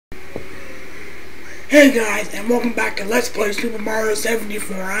Hey guys, and welcome back to Let's Play Super Mario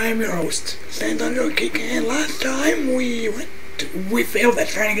 74. I am your host, Sandundra Geek, and last time we failed at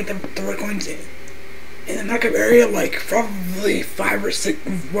trying to get the red coins in the knockup area like probably 5 or 6,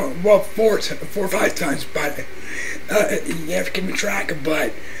 well 4 or 5 times, but you have to keep track.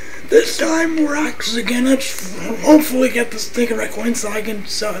 But this time we're actually gonna hopefully get this stinking red coin so I can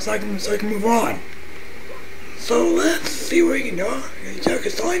move on. So let's see what we can do.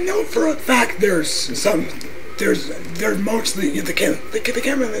 Because I know for a fact there's mostly the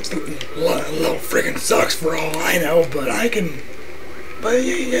camera that's a little freaking sucks for all I know, but I can. But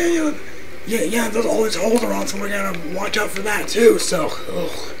yeah, there's always holes around, so we gotta watch out for that too. So,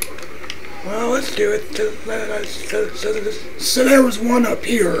 well, let's do it. So there was one up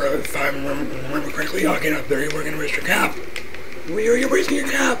here, if I remember correctly. I'll get up there. We're gonna waste your cap. You're wasting your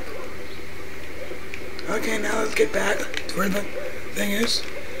cap. Okay, now let's get back to where the thing is.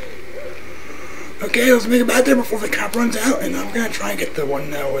 Okay, let's make it back there before the cap runs out, and I'm gonna try and get the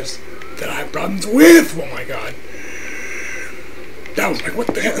one that I have problems with. Oh my god. That was like, what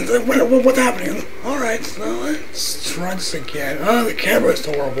the hell? What's happening? Alright, so let's try this again. Oh, the camera is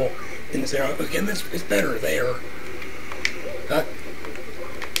horrible in this area. Again, it's better there.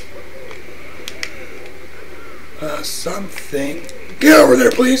 Something. Get over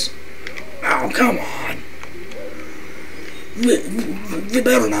there, please. Oh, come on. You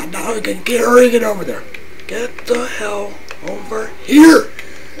better not die. Hurry, get over there. Get the hell over here.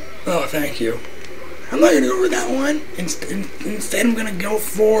 Oh, thank you. I'm not going to go over that one. Instead, I'm going to go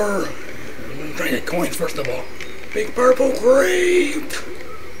for... I'm trying to get coins, first of all. Big purple grape.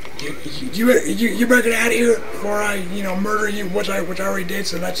 You better get out of here before I, murder you, which I already did,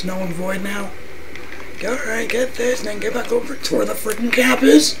 so that's null and void now. Alright, get this, and then get back over to where the freaking cap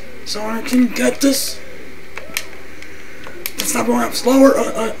is, so I can get this. Let's stop going up slower.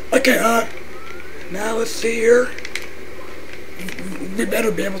 Okay, now let's see here. We better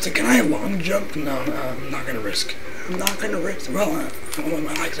be able to. Can I long jump? No, I'm not gonna risk. I'm not gonna risk. Well,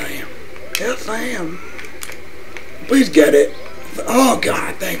 like I am. Yes, I am. Please get it. Oh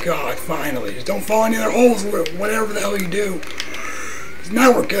God, thank God, finally. Just don't fall in any other holes, whatever the hell you do.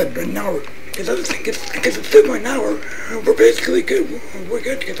 Now we're good, but now we're. Because it's 2 point now, we're basically good. We're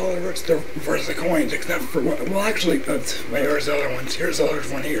good to get all the rest of the coins, except for, well, actually, wait, here's the other ones. Here's the other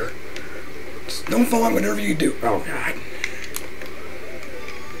one here. Just don't fall in whatever you do. Oh, God.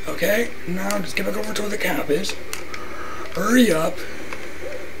 Okay, now just get back over to where the cap is. Hurry up.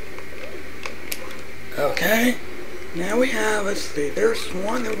 Okay. Now we have, let's see, there's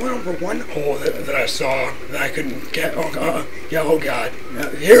one over one hole that I saw that I couldn't get. Oh, yeah, oh, God.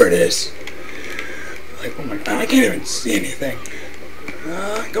 Here it is. Like, oh my god, I can't even see anything.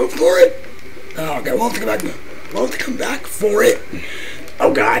 Go for it. Oh god, we'll have to come back. We'll have to come back for it.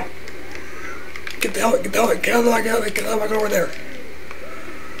 Oh god. Get the hell back over there.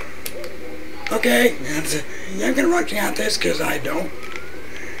 Okay, that's it. Yeah, I'm gonna rush at this because I don't.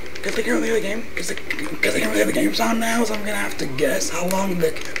 Because I can't really the game. Because I can't really the game's on now, so I'm gonna have to guess how long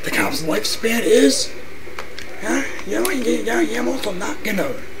the cop's lifespan is. Yeah, I'm also not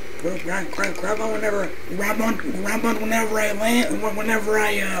gonna. Grab on whenever I land, whenever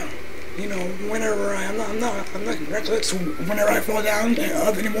I'm not congratulates whenever I fall down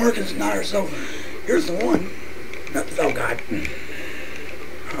anymore, because it's not her. So here's the one. Oh god.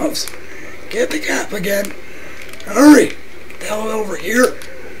 Oops. Get the cap again. Hurry. Get the hell over here.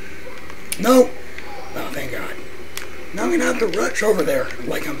 No. Oh, thank god. Now I'm gonna have to rush over there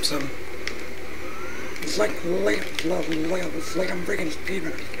like I'm some. It's like I'm freaking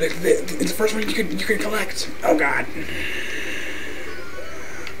speedrunner. It's the first one you can collect. Oh god.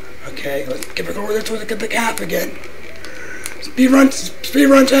 Okay, let's get back over there to get the cap again.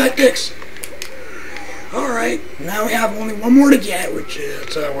 Speedrun tactics. Alright, now we have only one more to get, which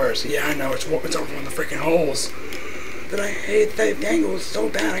is where is it? Yeah, I know it's over one of the freaking holes. But I hate that angle is so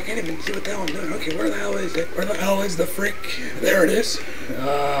bad I can't even see what the hell I'm doing. Okay, where the hell is it? Where the hell is the frick? There it is.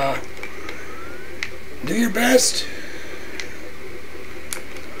 Do your best.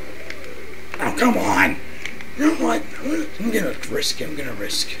 Oh, come on. You know what? I'm gonna risk it.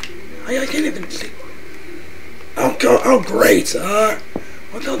 I can't even see. Oh, great. What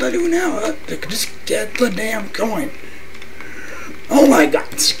the hell do I do now? Just get the damn coin. Oh my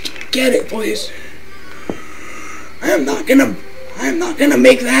god. Just get it, please. I am not gonna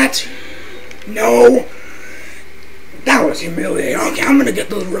make that. No. That was humiliating. Okay, I'm gonna get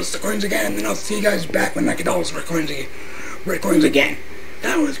those rest of the coins again, and then I'll see you guys back when I get all those red coins again.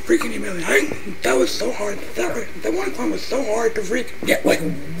 That was freaking humiliating. That was so hard. That one coin was so hard to freak. Yeah, like,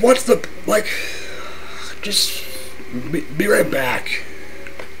 what's the, like, just be right back.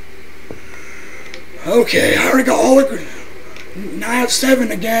 Okay, I already got all the... Now I have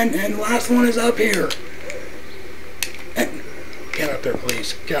 7 again, and the last one is up here. And get up there,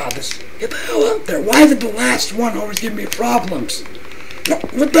 please. God, get the hell up there. Why did the last one always give me problems? No,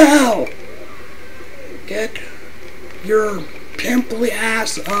 what the hell? Get your pimply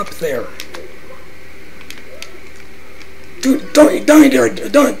ass up there. Dude, don't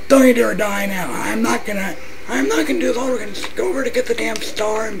you dare die now. I'm not gonna do this all. We're gonna just go over to get the damn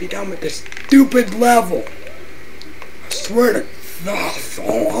star and be done with this stupid level. I swear to...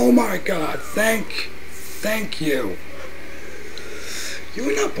 Oh my God, thank you. You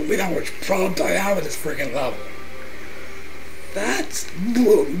would not believe how much problems I have with this freaking level. That's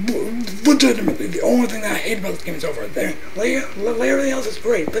legitimately the only thing that I hate about this game is over there. Everything else is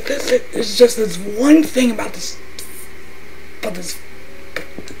great, but it's just this one thing about this this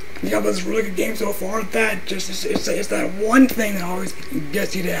really good game so far that just it's that one thing that always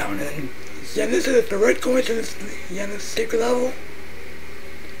gets you down. And yeah, this is the red coins in this secret level.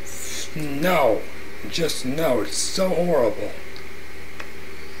 No, just no. It's so horrible.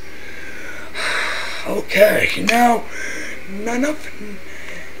 Okay, now that's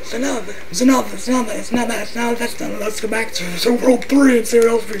done. Let's go back to World 3 and see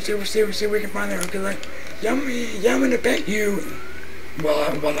what we can find there. Because I'm gonna bet you.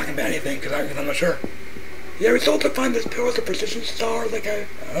 Well, I'm not gonna bet anything because I'm not sure. Yeah, we still have to find this Pillars of Precision star like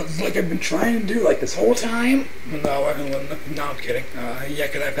I've been trying to do like this whole time. No, I'm kidding. Yeah,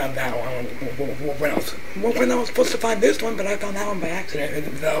 because I found that one. When I was supposed to find this one, but I found that one by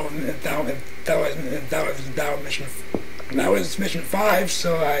accident. That was mission 5.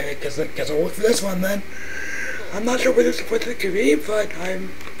 So I guess I'll look for this one then. I'm not sure what it could be, but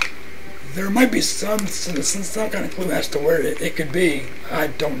there might be some kind of clue as to where it could be. I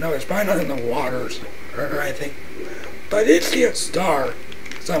don't know. It's probably not in the waters or anything. But it's a star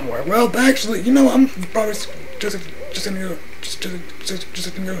somewhere. Well, actually, you know, I'm probably just gonna go.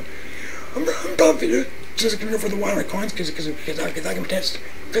 I'm probably just gonna go for the water coins because I can test.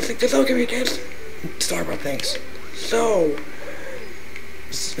 Because that'll give me a chance to talk about things. So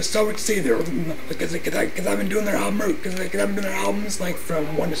we can see there, because I've been doing their albums like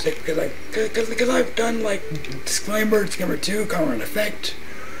from 1 to 6, because I've done like disclaimer 2, color and effect,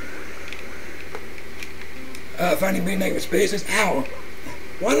 finding B negative spaces. Ow!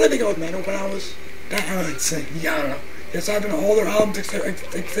 Why did I think I was metal when I was that? I don't know. Yes, I've done all their albums except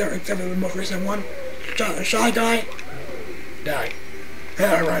for the most recent one. Shy Guy died. Yeah,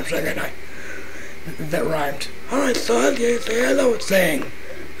 that rhymed. Shy Guy died. That rhymed. Alright, so as I was saying,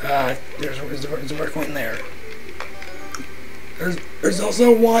 there's a red coin there. There's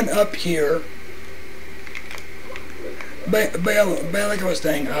also one up here. But like I was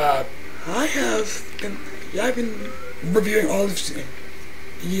saying, I've been reviewing all of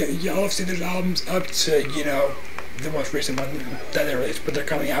Caesar's albums up to, you know, the most recent one that they released, but they're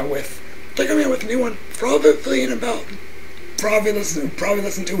coming out with a new one probably in about less than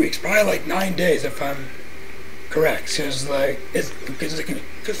 2 weeks, probably like 9 days if I'm correct. Because the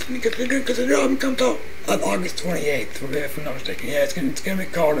new album comes out on August 28th, if I'm not mistaken. Yeah, it's gonna be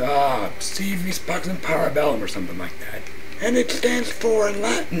called Stevie's Sparks and Parabellum or something like that. And it stands for in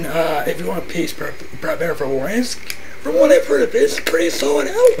Latin, if you want peace, prepare for war. And from what I've heard of it, it's a pretty solid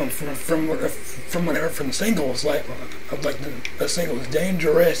album. From what I've heard from the singles, like the single is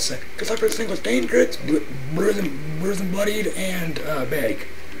Dangerous, because I've heard the single is Dangerous, Bruised and Bloodied, and Beg.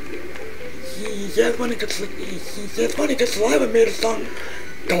 Yeah, it's funny because Saliva made a song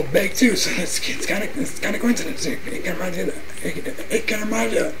called Beg too, so it's kind of coincidence. It can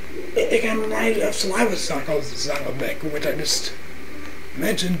remind you of Saliva's song called Beg, which I just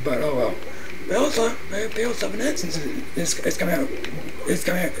mentioned, but oh well. They also have an essence. It's coming out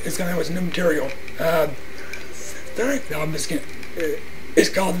with new material. Their next album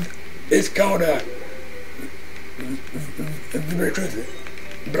it's called The Very Truth.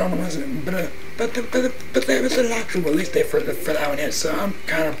 But I don't know but they haven't set an actual release date for that one yet. So I'm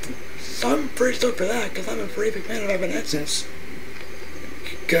pretty stoked for that because I'm a pretty big fan of Evanescence.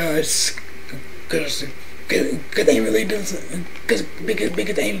 Because Amy Lee did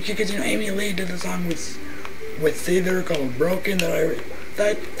because Amy Lee did a song with Caesar called Broken that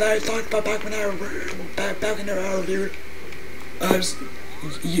I talked about back when I reviewed back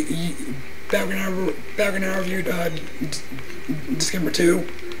when I reviewed Disclaimer 2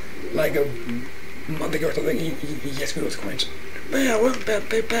 like a month ago or something. Yes, it was Coinage. But yeah,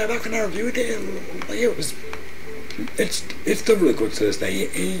 back when I reviewed it, like it was. It's still really good to this day.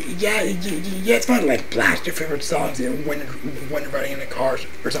 Yeah, it's fun to like blast your favorite songs when you're riding in the cars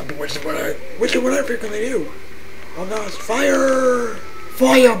or something, which is what I frequently do. Oh no, it's fire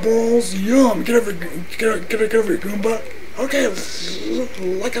Fireballs, yum! Get over your Goomba. Okay,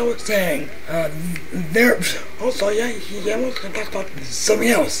 like I was saying, there. Also, yeah, we're gonna talk about something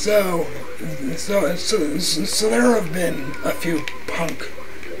else. So there have been a few pop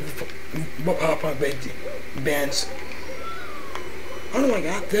punk bands. I don't know why I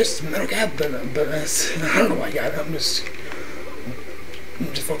got this. I don't know why I got it. I'm just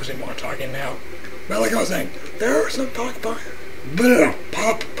focusing more on talking now. But like I was saying, there are some pop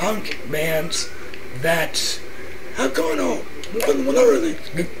punk bands that have gone on.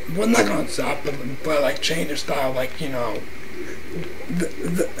 Well, not gonna stop, but like change their style. Like, you know,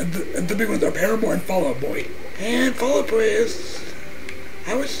 the big ones are Paramore and Fall Out Boy. And Fall Out Boy is,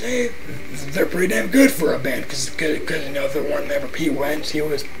 I would say, they're pretty damn good for a band, because you know, the one member Pete Wentz, he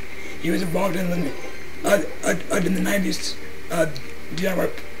was involved in the 90s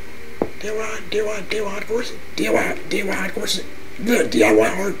DIY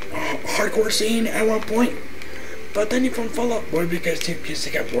hardcore scene at one point. But then he from Fall Out Boy because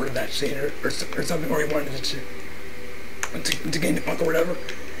he got bored of that scene or something, or he wanted to get into punk or whatever.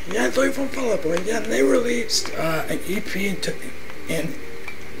 Yeah, so he from Fall Out Boy. Yeah, and they released an EP and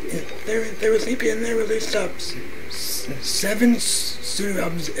they released 7 studio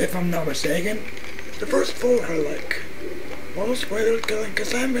albums, if I'm not mistaken. The first 4 are like almost spoilers,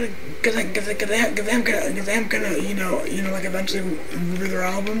 because I'm gonna you know like eventually review their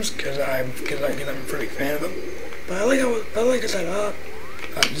albums, because I'm a pretty big fan of them. But like I said,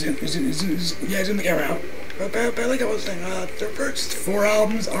 zoom the camera out. But like I was saying, their first 4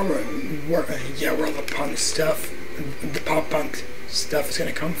 albums were all the punk stuff, the pop punk stuff is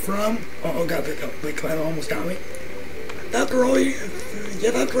gonna come from. Oh god, the clan almost got me. That's where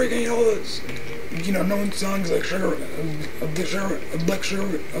you're getting all those, you know, known songs like Black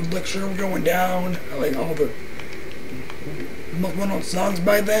Sugar Going Down, like all the well-known songs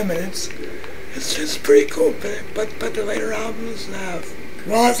by them, and it's just pretty cool. But the later albums have,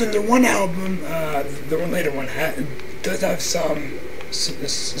 well, I think the one album, the later one does have some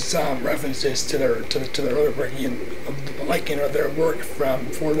references to their earlier work, like, you know, their work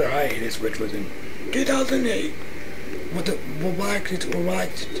for their hiatus, which was in 2008. Their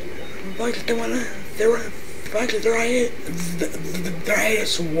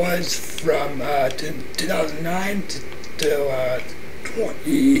hiatus was from 2009 to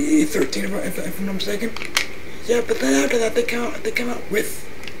 2013, if I'm not mistaken. Yeah, but then after that they came out with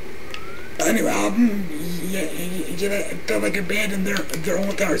a new album. Yeah, they're like a band in their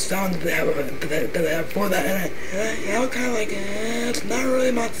own sound that they have for that, and I was kind of like, it's not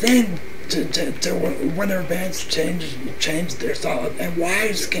really my thing. To whenever bands change their style, and why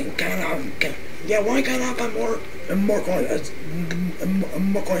just why can't I find more coins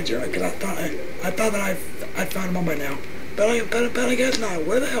here? Because I thought that I found them all by now, but I guess not.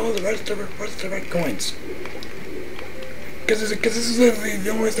 Where the hell are the rest of the red coins? Because this is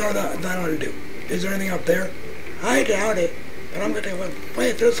the only star that I know how to do. Is there anything up there? I doubt it, but I'm gonna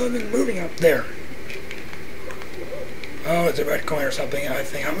wait. There's something moving up there. Oh, it's a red coin or something, I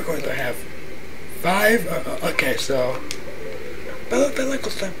think. How many coins do I have? 5? Okay, so... But like I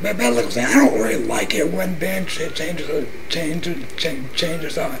said, I don't really like it when bands change their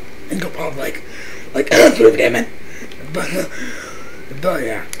song and go pop like Damon. But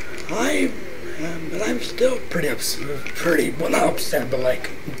yeah. But I'm still well, not upset, but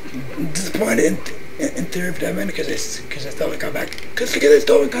like disappointed in Theory of Deadman, because they still haven't got back to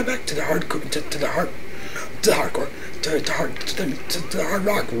the hardcore, to the hard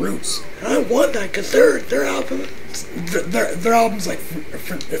rock roots. And I want that, because their albums like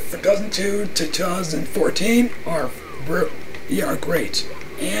from 2002 to 2014 are great.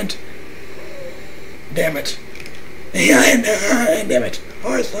 And damn it. And damn it.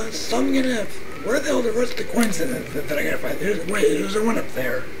 Alright, so I'm gonna, where the hell are the rest of the coins that I gotta find? Is there one up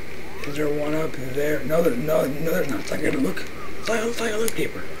there? Is there one up there? No, there's not. So I gotta look. So I look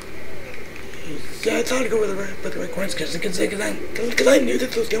deeper. Yeah, it's hard to go with the red coins, because I knew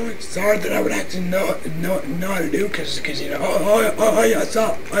this was going hard that I would actually know how to do, because you know, oh yeah,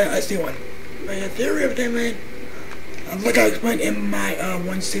 I see one. But yeah, Theory of Deadman, like I explained in my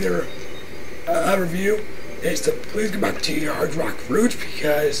one-seater review, is to please go back to your hard rock roots,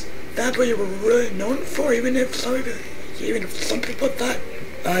 because that's what you were really known for. Even if some people thought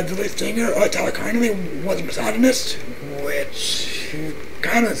the lead singer, Tyler Connolly, was a misogynist, which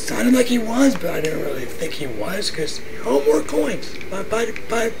kind of sounded like he was, but I didn't really think he was, because more coins. But I didn't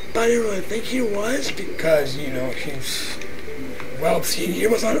really think he was, because, you know, he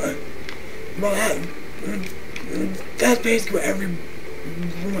was on. Well, that's basically what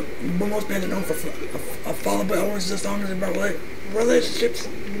most bands are known for followed by always the songs about relationships.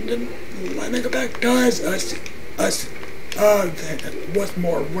 Let me go back, guys. What's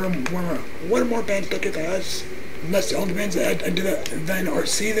more? What are more bands that do that? Let's see, all the bands that do that then are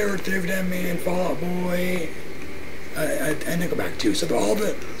See There, Theory of Dead Man, Fall Out Boy, and Nickelback too. So all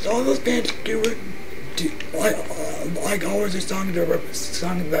those bands do like always do songs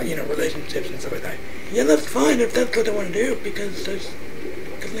about relationships and stuff like that. Yeah, that's fine if that's what they want to do because some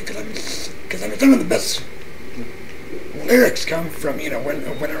of the best lyrics come from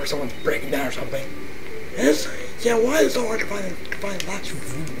whenever someone's breaking down or something. Yeah, why is it so hard to find the last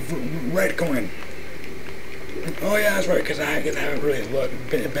red coin? Oh yeah, that's right. Because I haven't really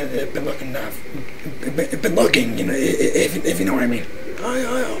been looking enough. Been looking, if you know what I mean.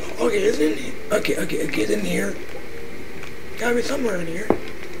 Okay, it's in here. Gotta be somewhere in here.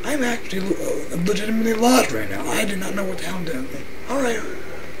 I'm actually legitimately lost right now. I do not know what the hell I'm doing. All right,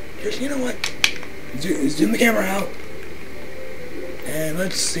 just you know what? Zoom the camera out, and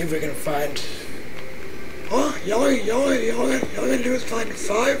let's see if we can find. Oh, y'all gotta do is find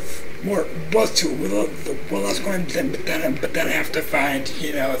 5 more. Well, 2. Well, that's going. But then I have to find,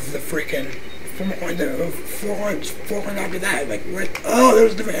 the freaking 4 coins after that. Like, oh,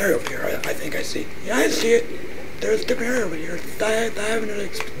 there's a different area over here. I think I see. Yeah, I see it. There's a different area over here that I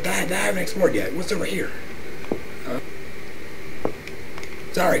haven't explored yet. What's over here?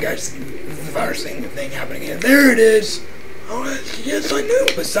 Sorry, guys. The virus thing happening again. There it is. Oh, yes, I knew.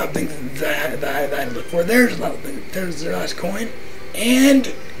 But something that I look for. There's the last coin.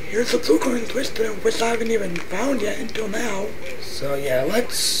 And here's the blue coin twist, which I haven't even found yet until now. So, yeah,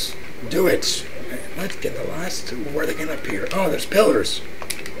 let's do it. Let's get the last. Where they can appear. Oh, there's pillars.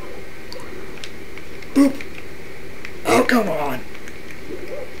 Boop. Oh, come on.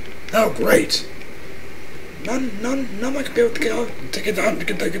 Oh, great. None of my computer to get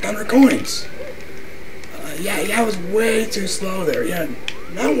 100 coins. Yeah, I was way too slow there. Yeah,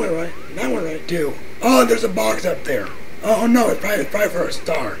 now we're right. Too. Oh, there's a box up there. Oh no, it's probably for a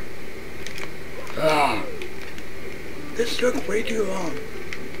star. Ah, this took way too long.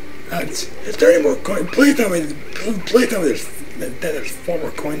 Is there any more coins? Please tell me. Please tell me there's 4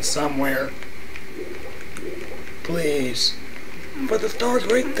 more coins somewhere. Please. But the star's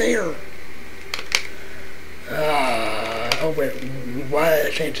right there. Oh wait, why did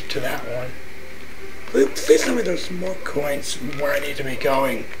I change it to that one? Please tell me there's more coins where I need to be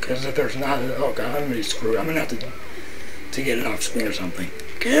going, because if there's not, oh god, I'm gonna be screwed. I'm gonna have to get it off screen or something.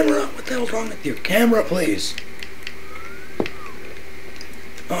 Camera, what the hell's wrong with you? Camera, please.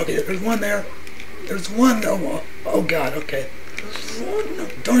 Okay, there's one there. There's one. Oh god, okay. There's one. No,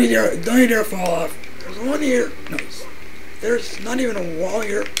 don't you dare fall off. There's one here. No, there's not even a wall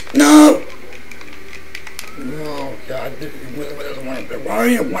here. No. Oh god, there's one up there. Why are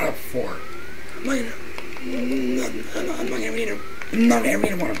you one up 4? I'm not gonna read him.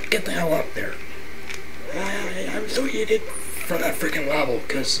 Get the hell up there. I'm so heated from that freaking level,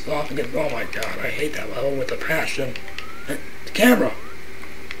 because, oh my god, I hate that level with a passion. Camera!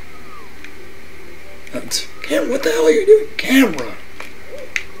 Camera, what the hell are you doing? Camera!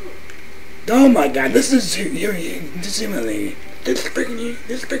 Oh my god, this is humiliating. This is freaking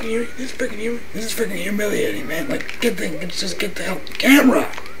humiliating, man. Like, just get the hell. Camera!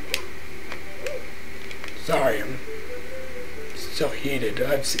 Sorry, I'm so heated.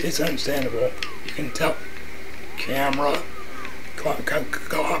 It's understandable. You can tell. Camera,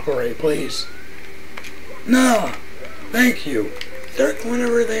 cooperate, please. No, thank you. Is there a coin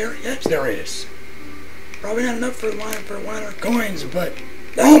over there? Yes, there is. Probably not enough for one of coins, but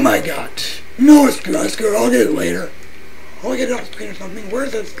oh my god. No, it's good. I'll get it later. I'll get it off screen or something.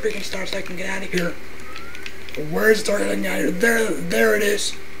 Where's the freaking star so I can get out of here? Where's the star so I can get out of here? There it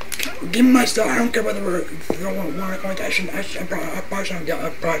is. Give me my star. I don't care about the one coin. I probably shouldn't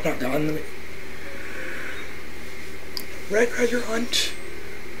have gotten them. Red treasure hunt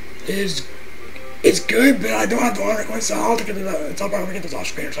is good, but I don't have the honor coin, so I'll have to get this off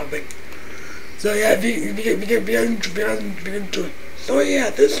screen or something. So yeah, if you enjoy. So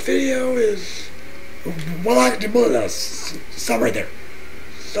yeah, this video is well, I can do that. Stop right there.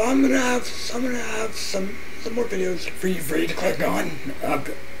 So I'm gonna have some more videos for you to click on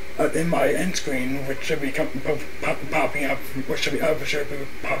in my end screen, which should be popping up. Which should be popping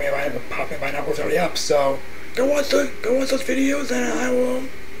up by now. It's already up. So go watch those videos, and I will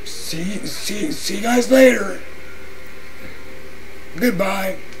see you guys later.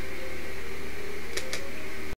 Goodbye.